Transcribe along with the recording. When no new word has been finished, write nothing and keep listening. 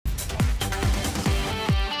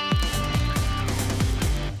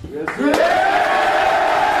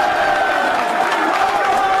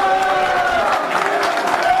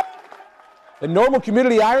The Normal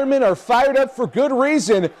Community Ironmen are fired up for good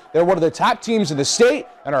reason. They're one of the top teams in the state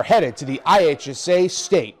and are headed to the IHSA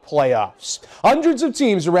state playoffs. Hundreds of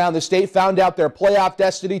teams around the state found out their playoff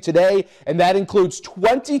destiny today, and that includes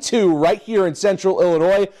 22 right here in Central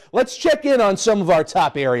Illinois. Let's check in on some of our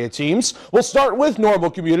top area teams. We'll start with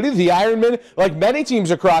Normal Community. The Ironmen, like many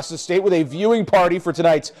teams across the state, with a viewing party for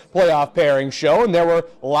tonight's playoff pairing show, and there were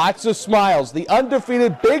lots of smiles. The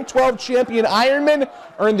undefeated Big 12 champion Ironmen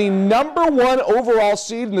earned the #1 overall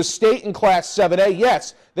seed in the state in Class 7A.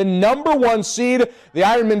 Yes, the #1 seed. The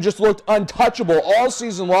Ironmen just looked untouchable all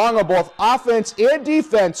season long on both offense and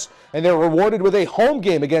defense, and they're rewarded with a home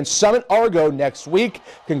game against Summit Argo next week.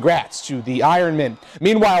 Congrats to the Ironmen.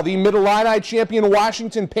 Meanwhile, the Middle Illini champion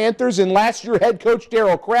Washington Panthers and last year head coach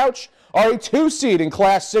Darryl Crouch are a 2 seed in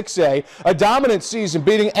Class 6A, a dominant season,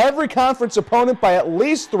 beating every conference opponent by at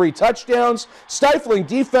least 3 touchdowns, stifling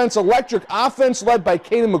defense, electric offense led by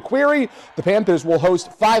Kanan McQuarrie. The Panthers will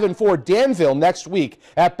host 5-4 Danville next week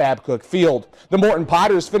at Babcock Field. The Morton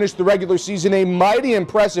Potters finished the regular season a mighty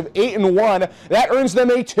impressive 8-1. That earns them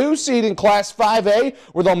a 2 seed in Class 5A,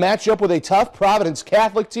 where they'll match up with a tough Providence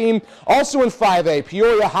Catholic team. Also in 5A,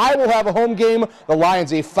 Peoria High will have a home game. The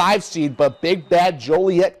Lions a 5 seed, but Big Bad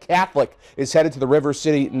Joliet Catholic is headed to the River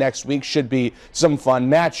City next week. Should be some fun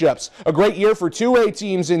matchups. A great year for 2A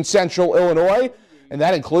teams in Central Illinois, and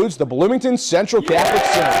that includes the Bloomington Central Catholic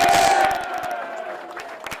Saints.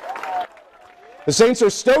 The Saints are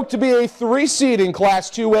stoked to be a 3 seed in Class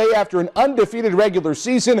 2A after an undefeated regular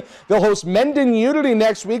season. They'll host Mendon Unity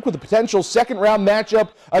next week with a potential second-round matchup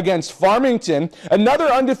against Farmington. Another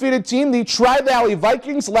undefeated team, the Tri-Valley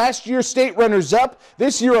Vikings, last year state runners-up.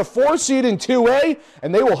 This year a 4 seed in 2A,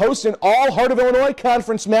 and they will host an all-Heart of Illinois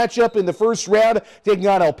Conference matchup in the first round, taking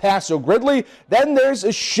on El Paso Gridley. Then there's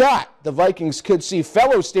a shot the Vikings could see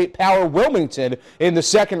fellow state power Wilmington in the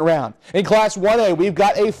second round. In Class 1A, we've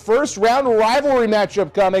got a first-round rivalry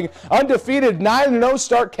matchup coming. Undefeated 9-0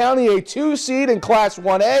 Stark County, a 2 seed in Class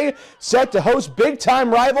 1A, set to host big-time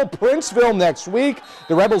rival Princeville next week.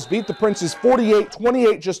 The Rebels beat the Princes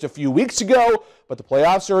 48-28 just a few weeks ago, but the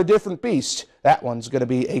playoffs are a different beast. That one's going to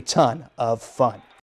be a ton of fun.